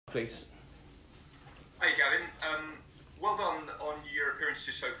please. Hey Gavin, well done on your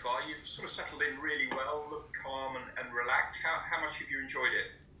appearances so far. You've sort of settled in really well, look calm and relaxed. How much have you enjoyed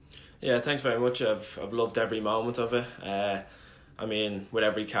it? Yeah, thanks very much. I've loved every moment of it. I mean, with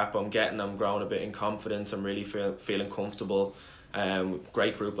every cap I'm getting, I'm growing a bit in confidence. I'm really feeling comfortable.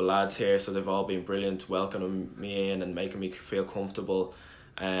 Great group of lads here, so they've all been brilliant, welcoming me in and making me feel comfortable.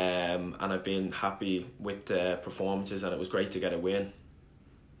 And I've been happy with the performances, and it was great to get a win.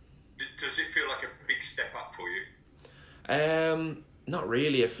 Does it feel like a big step up for you? Not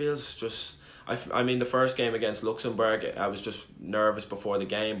really. It feels just. I mean, the first game against Luxembourg, I was just nervous before the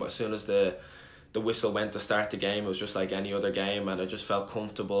game, but as soon as the whistle went to start the game, it was just like any other game, and I just felt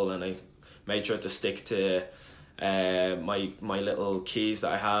comfortable, and I made sure to stick to my little keys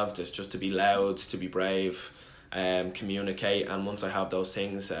that I have, just to be loud, to be brave, communicate, and once I have those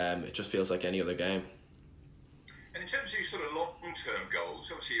things, it just feels like any other game. And in terms of your sort of long-term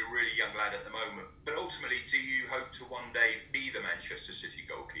goals, obviously you're a really young lad at the moment, but ultimately, do you hope to one day be the Manchester City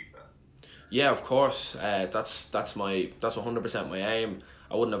goalkeeper? Yeah, of course. That's 100% my aim.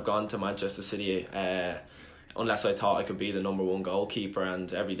 I wouldn't have gone to Manchester City unless I thought I could be the number one goalkeeper,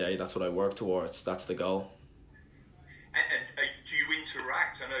 and every day that's what I work towards. That's the goal. And do you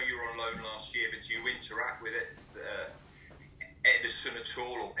interact? I know you were on loan last year, but do you interact with Edison at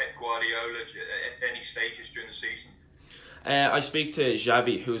all, or Pep Guardiola at any stages during the season? I speak to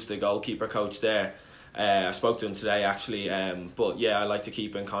Xavi, who's the goalkeeper coach there. I spoke to him today actually, but yeah, I like to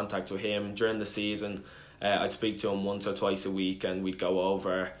keep in contact with him during the season. I'd speak to him once or twice a week, and we'd go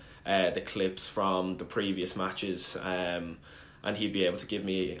over the clips from the previous matches, and he'd be able to give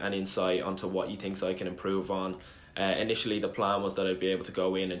me an insight onto what he thinks I can improve on. Initially the plan was that I'd be able to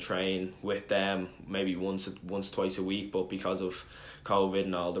go in and train with them maybe once twice a week, but because of COVID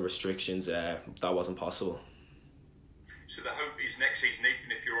and all the restrictions, that wasn't possible. So the hope is next season,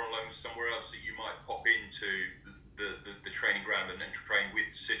 even if you're on loan somewhere else, that you might pop into the training ground and then train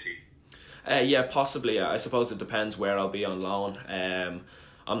with City? Yeah, possibly. I suppose it depends where I'll be on loan.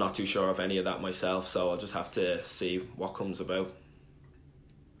 I'm not too sure of any of that myself, so I'll just have to see what comes about.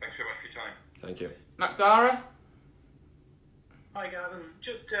 Thanks very much for your time. Thank you. Macdara? Hi Gavin,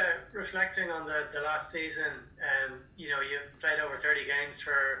 just reflecting on the last season, you played over 30 games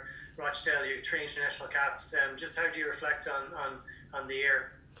for Rochdale, you have 3 international caps. Just how do you reflect on the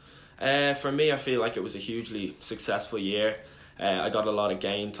year? For me, I feel like it was a hugely successful year. I got a lot of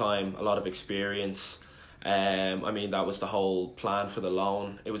game time, a lot of experience. I mean, that was the whole plan for the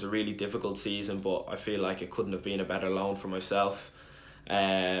loan. It was a really difficult season, but I feel like it couldn't have been a better loan for myself.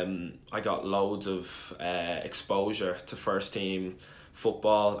 I got loads of exposure to first team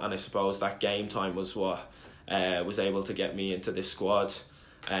football, and I suppose that game time was what was able to get me into this squad.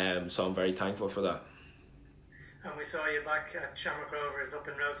 So I'm very thankful for that. And we saw you back at Shamrock Rovers up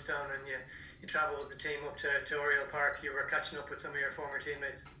in Roadstone, and you travelled with the team up to Oriel Park. You were catching up with some of your former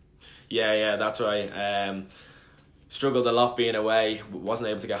teammates. Yeah, that's right. Struggled a lot being away, wasn't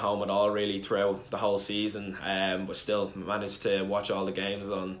able to get home at all really throughout the whole season, but still managed to watch all the games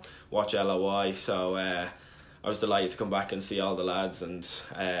on Watch LOI, so I was delighted to come back and see all the lads and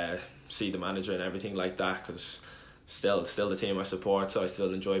see the manager and everything like that, because still the team I support, so I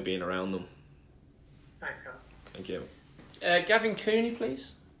still enjoy being around them. Thanks, Gavin. Thank you. Gavin Cooney,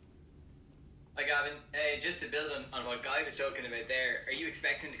 please. Hi Gavin, just to build on what Guy was talking about there, are you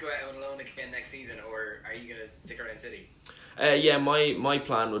expecting to go out on loan again next season, or are you going to stick around City? Yeah, my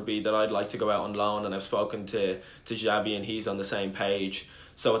plan would be that I'd like to go out on loan, and I've spoken to Xavi and he's on the same page.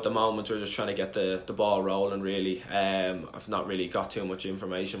 So at the moment we're just trying to get the ball rolling really. I've not really got too much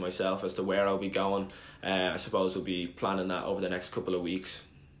information myself as to where I'll be going. I suppose we'll be planning that over the next couple of weeks.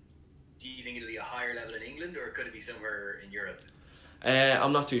 Do you think it'll be a higher level in England, or could it be somewhere in Europe?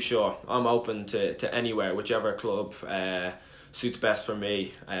 I'm not too sure. I'm open to anywhere, whichever club suits best for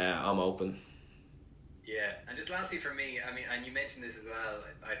me. I'm open. Yeah, and just lastly for me, I mean, and you mentioned this as well,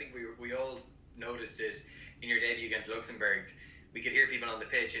 I think we all noticed it in your debut against Luxembourg. We could hear people on the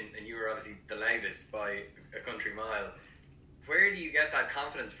pitch, and you were obviously the loudest by a country mile. Where do you get that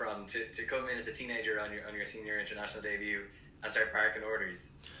confidence from to come in as a teenager on your senior international debut and start barking orders?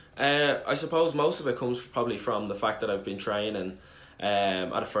 I suppose most of it comes probably from the fact that I've been training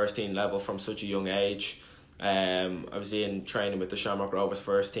at a first team level from such a young age. I was in training with the Shamrock Rovers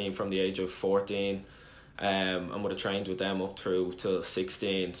first team from the age of 14, and would have trained with them up through till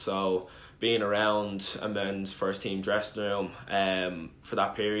 16. So being around a men's first team dressing room for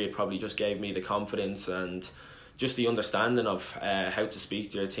that period probably just gave me the confidence and just the understanding of how to speak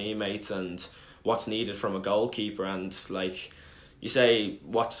to your teammates and what's needed from a goalkeeper. And like, you say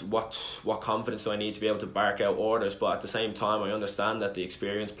what confidence do I need to be able to bark out orders, but at the same time I understand that the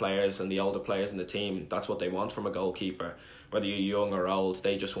experienced players and the older players in the team, that's what they want from a goalkeeper. Whether you're young or old,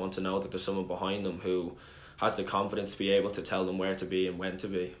 they just want to know that there's someone behind them who has the confidence to be able to tell them where to be and when to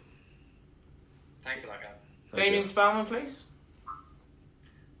be. Thanks a lot, Gavin. Damien Spellman, please.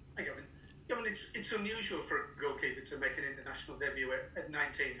 Hi, Gavin. Gavin, it's unusual for a goalkeeper to make an international debut at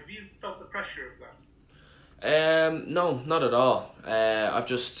 19. Have you felt the pressure of that? No, not at all. I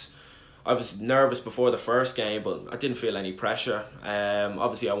was nervous before the first game, but I didn't feel any pressure.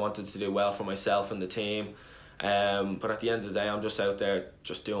 Obviously I wanted to do well for myself and the team. But at the end of the day, I'm just out there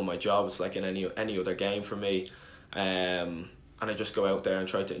just doing my job. It's like in any other game for me. And I just go out there and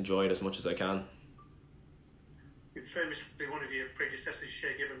try to enjoy it as much as I can. Famously, one of your predecessors,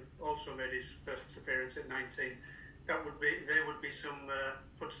 Shay Given, also made his first appearance at 19. There would be some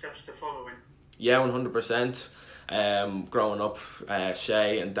footsteps to follow in. Yeah, 100%. Growing up,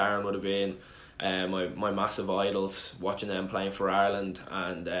 Shay and Darren would have been my massive idols, watching them playing for Ireland,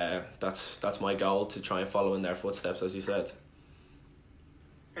 and that's my goal, to try and follow in their footsteps, as you said.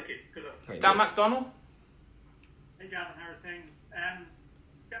 Thank you. Good luck. Dan McDonnell. Hey Gavin, how are things?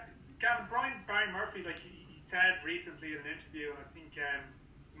 Gavin, Brian Murphy, like he said recently in an interview, and I think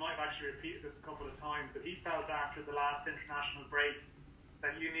he might have actually repeated this a couple of times, that he felt after the last international break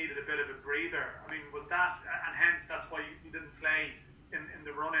that you needed a bit of a breather. I mean, was that, and hence that's why you didn't play in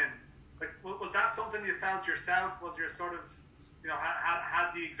the run-in? Like, was that something you felt yourself? Was your sort of,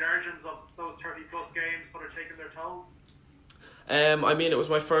 had the exertions of those 30 plus games sort of taken their toll? I mean, it was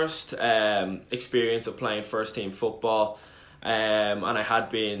my first experience of playing first team football, and I had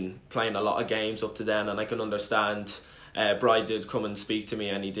been playing a lot of games up to then, and I can understand. Bri did come and speak to me,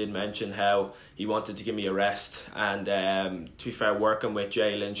 and he did mention how he wanted to give me a rest. And to be fair, working with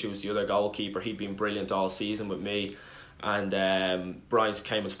Jay Lynch, who was the other goalkeeper, he'd been brilliant all season with me. And Brian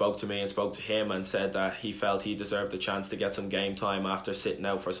came and spoke to me and spoke to him and said that he felt he deserved the chance to get some game time after sitting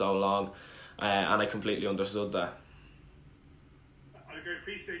out for so long. And I completely understood that. I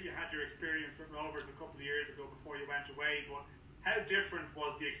appreciate you had your experience with Rovers a couple of years ago before you went away, but how different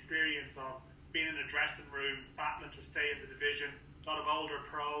was the experience of being in a dressing room, battling to stay in the division, a lot of older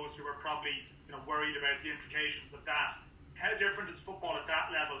pros who were probably worried about the implications of that? How different is football at that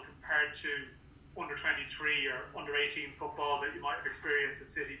level compared to under 23 or under 18 football that you might have experienced at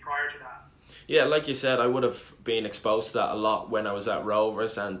City prior to that? Yeah, like you said, I would have been exposed to that a lot when I was at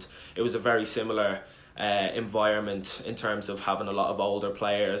Rovers, and it was a very similar environment in terms of having a lot of older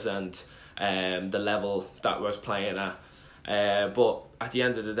players and the level that I was playing at. But at the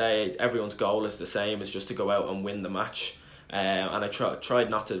end of the day, everyone's goal is the same, is just to go out and win the match. And I tried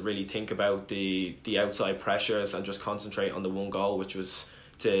not to really think about the outside pressures and just concentrate on the one goal, which was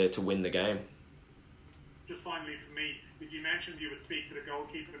to win the game. Just finally for me, you mentioned you would speak to the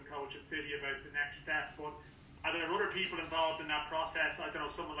goalkeeping coach at City about the next step, but are there other people involved in that process? I don't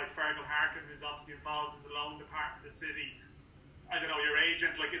know, someone like Fergal Harkin, who's obviously involved in the loan department at City. I don't know, your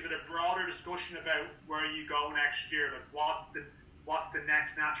agent. Like, is it a broader discussion about where you go next year? Like, what's the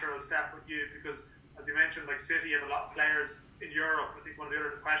next natural step with you? Because as you mentioned, like City have a lot of players in Europe. I think one of the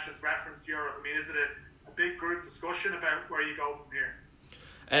other questions referenced Europe. I mean, is it a big group discussion about where you go from here?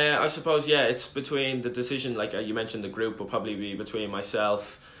 I suppose, yeah, it's between the decision, like you mentioned, the group will probably be between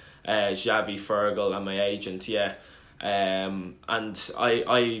myself, Xavi, Fergal and my agent, yeah. And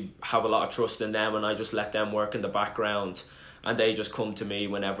I have a lot of trust in them, and I just let them work in the background, and they just come to me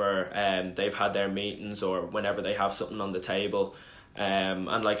whenever they've had their meetings or whenever they have something on the table.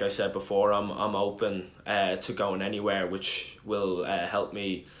 And like I said before, I'm open to going anywhere, which will help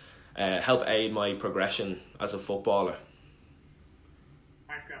aid my progression as a footballer.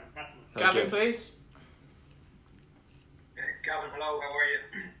 Thanks, Gavin. Best of luck. Gavin, please. Gavin, hello. How are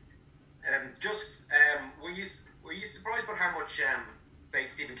you? Were you surprised by how much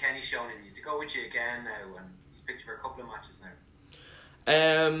faith Stephen Kenny's shown in you to go with you again now, and he's picked you for a couple of matches now?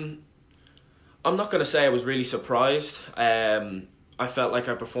 I'm not going to say I was really surprised. I felt like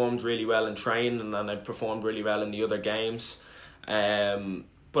I performed really well in training, and I performed really well in the other games.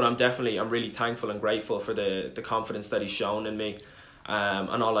 But I'm really thankful and grateful for the confidence that he's shown in me.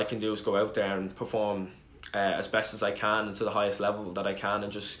 And all I can do is go out there and perform as best as I can and to the highest level that I can,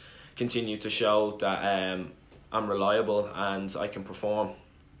 and just continue to show that I'm reliable and I can perform.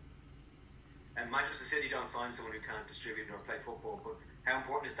 Manchester City don't sign someone who can't distribute or play football, but how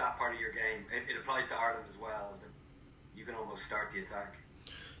important is that part of your game? It applies to Ireland as well. You can almost start the attack.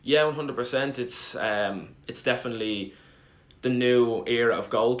 Yeah, 100%. It's definitely the new era of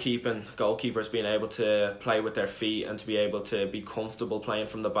goalkeeping. Goalkeepers being able to play with their feet and to be able to be comfortable playing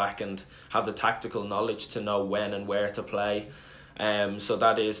from the back and have the tactical knowledge to know when and where to play. So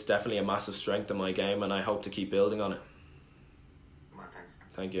that is definitely a massive strength in my game, and I hope to keep building on it. Thanks.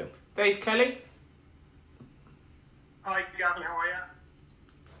 Thank you. Dave Kelly. Hi, Gavin. How are you?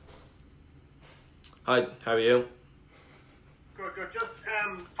 Hi, how are you? Good. Just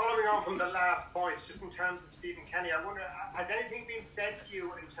following on from the last points, just in terms of Stephen Kenny, I wonder, has anything been said to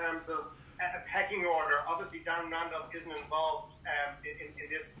you in terms of a pecking order? Obviously, Dan Randolph isn't involved in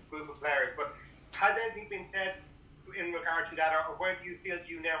this group of players, but has anything been said in regard to that, or where do you feel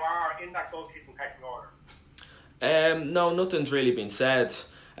you now are in that goalkeeping pecking order? No, nothing's really been said.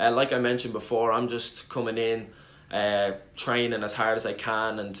 Like I mentioned before, I'm just coming in, training as hard as I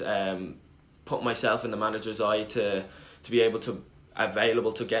can, and put myself in the manager's eye to be able to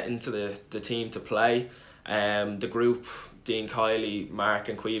available to get into the team to play. The group, Dean Kiley, Mark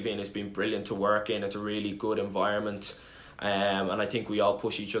and Queeveen, has been brilliant to work in. It's a really good environment, and I think we all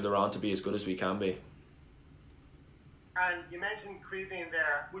push each other on to be as good as we can be. And you mentioned Queeveen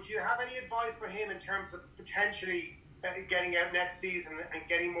there. Would you have any advice for him in terms of potentially getting out next season and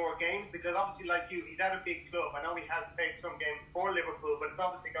getting more games? Because obviously, like you, he's at a big club. I know he has played some games for Liverpool, but it's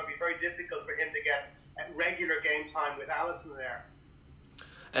obviously going to be very difficult for him to get regular game time with Alisson there.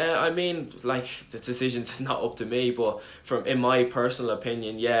 I mean, like, the decision's not up to me, but in my personal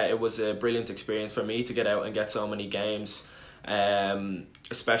opinion, yeah, it was a brilliant experience for me to get out and get so many games.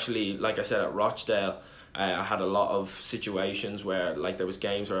 Especially, like I said, at Rochdale, I had a lot of situations where, like, there was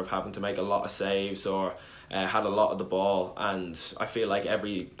games where I was having to make a lot of saves or had a lot of the ball, and I feel like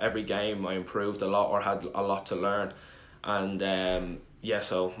every game I improved a lot or had a lot to learn. And yeah,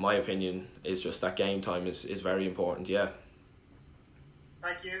 so my opinion is just that game time is very important. Yeah.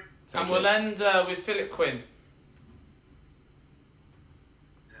 Thank you. And we'll end with Philip Quinn.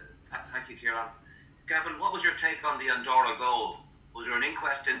 Thank you, Kieran. Gavin, what was your take on the Andorra goal? Was there an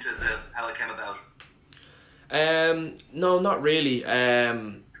inquest into how it came about? No, not really.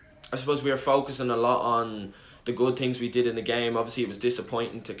 I suppose we were focusing a lot on the good things we did in the game. Obviously, it was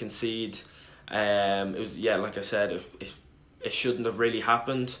disappointing to concede. It was, yeah, like I said, it shouldn't have really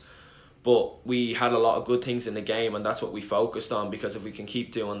happened. But we had a lot of good things in the game, and that's what we focused on, because if we can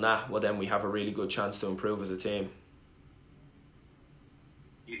keep doing that, well, then we have a really good chance to improve as a team.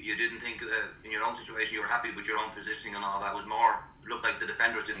 You didn't think, in your own situation, you were happy with your own positioning and all that? Was more, looked like the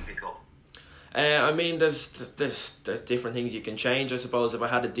defenders didn't pick up? I mean, there's different things you can change. I suppose if I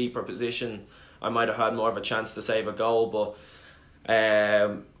had a deeper position, I might have had more of a chance to save a goal, but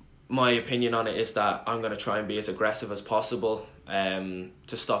my opinion on it is that I'm going to try and be as aggressive as possible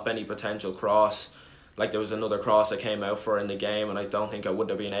to stop any potential cross. Like, there was another cross I came out for in the game, and I don't think I would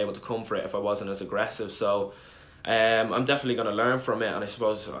have been able to come for it if I wasn't as aggressive. So I'm definitely going to learn from it, and I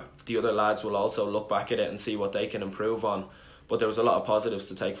suppose the other lads will also look back at it and see what they can improve on. But there was a lot of positives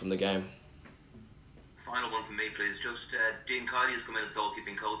to take from the game. Final one from me, please. Just Dean Kiley has come in as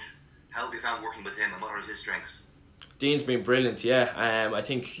goalkeeping coach. How have you found working with him, and what are his strengths? Dean's been brilliant, yeah. I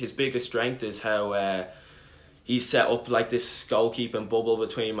think his biggest strength is how he's set up like this goalkeeping bubble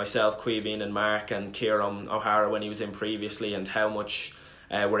between myself, Queeveen and Mark, and Kieran O'Hara when he was in previously, and how much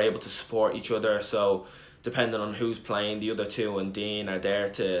we're able to support each other. So depending on who's playing, the other two and Dean are there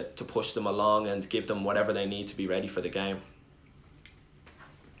to push them along and give them whatever they need to be ready for the game.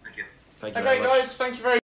 Thank you. Thank you very much. Okay, guys, thank you very much.